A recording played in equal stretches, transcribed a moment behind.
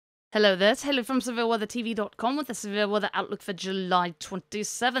Hello there, it's Hayley from SevereWeatherTV.com with the Severe Weather Outlook for July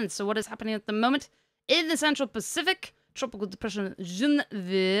 27th. So what is happening at the moment? In the Central Pacific, Tropical Depression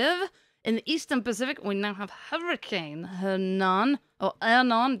Genevieve. In the Eastern Pacific, we now have Hurricane Hernan, or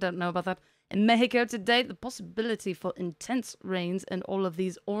Hernan, don't know about that. In Mexico today, the possibility for intense rains in all of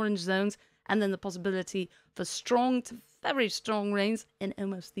these orange zones, and then the possibility for strong to very strong rains in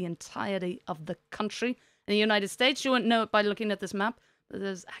almost the entirety of the country. In the United States, you wouldn't know it by looking at this map.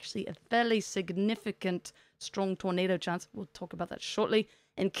 There's actually a fairly significant strong tornado chance. We'll talk about that shortly.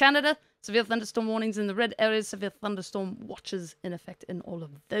 In Canada, severe thunderstorm warnings in the red areas, severe thunderstorm watches in effect in all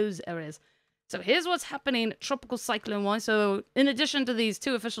of those areas. So here's what's happening tropical cyclone-wise. So in addition to these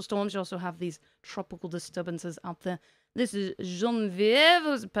two official storms, you also have these tropical disturbances out there. This is Genevieve,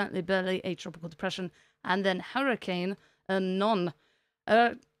 who's apparently barely a tropical depression, and then Hurricane Hernan.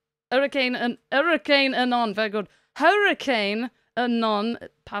 Hurricane Hernan, very good. Hurricane Hernan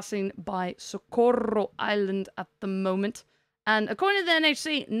passing by Socorro Island at the moment. And according to the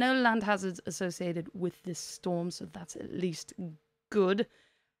NHC, no land hazards associated with this storm, so that's at least good.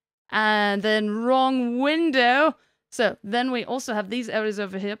 And then wrong window. So then we also have these areas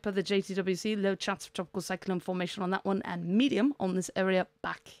over here per the JTWC, low chance of tropical cyclone formation on that one, and medium on this area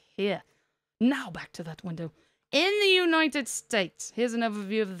back here. Now back to that window. In the United States, here's an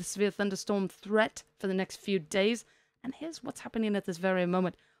overview of the severe thunderstorm threat for the next few days. And here's what's happening at this very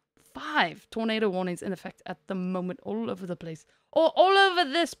moment. 5 tornado warnings in effect at the moment all over the place. Or all over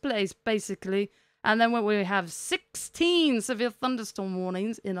this place, basically. And then we have 16 severe thunderstorm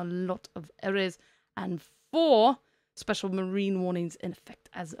warnings in a lot of areas. And 4 special marine warnings in effect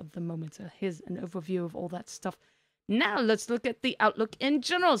as of the moment. So here's an overview of all that stuff. Now let's look at the outlook in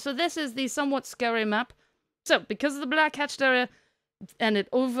general. So this is the somewhat scary map. So because of the black hatched area, and it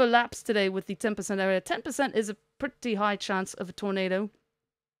overlaps today with the 10% area. 10% is a pretty high chance of a tornado.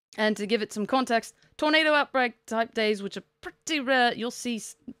 And to give it some context, tornado outbreak type days, which are pretty rare, you'll see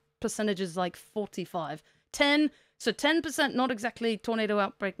percentages like 45. 10, so 10% not exactly tornado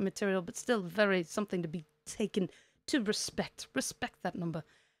outbreak material, but still very something to be taken to respect. Respect that number.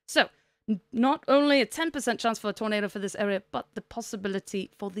 So, not only a 10% chance for a tornado for this area, but the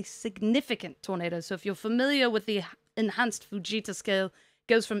possibility for the significant tornado. So if you're familiar with the enhanced Fujita scale,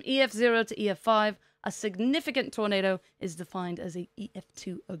 goes from EF0 to EF5. A significant tornado is defined as a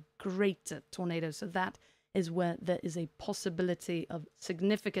EF2, a greater tornado. So that is where there is a possibility of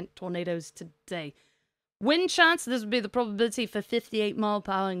significant tornadoes today. Wind chance, this would be the probability for 58 mile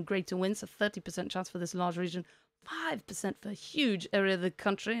per hour and greater winds, so 30% chance for this large region, 5% for a huge area of the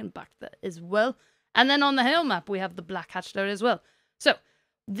country and back there as well. And then on the hail map, we have the black hatched area as well. So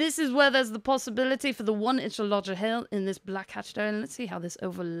this is where there's the possibility for the 1 inch or larger hail in this black hatched area. And let's see how this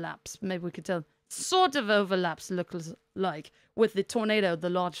overlaps. Maybe we could tell. Sort of overlaps, looks like, with the tornado,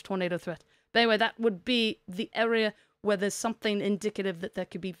 the large tornado threat. But anyway, that would be the area where there's something indicative that there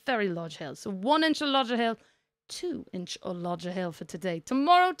could be very large hail. So 1 inch or larger hail, 2 inch or larger hail for today.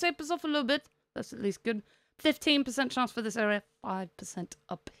 Tomorrow tapers off a little bit. That's at least good. 15% chance for this area, 5%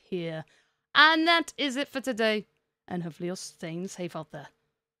 up here. And that is it for today. And hopefully you're staying safe out there.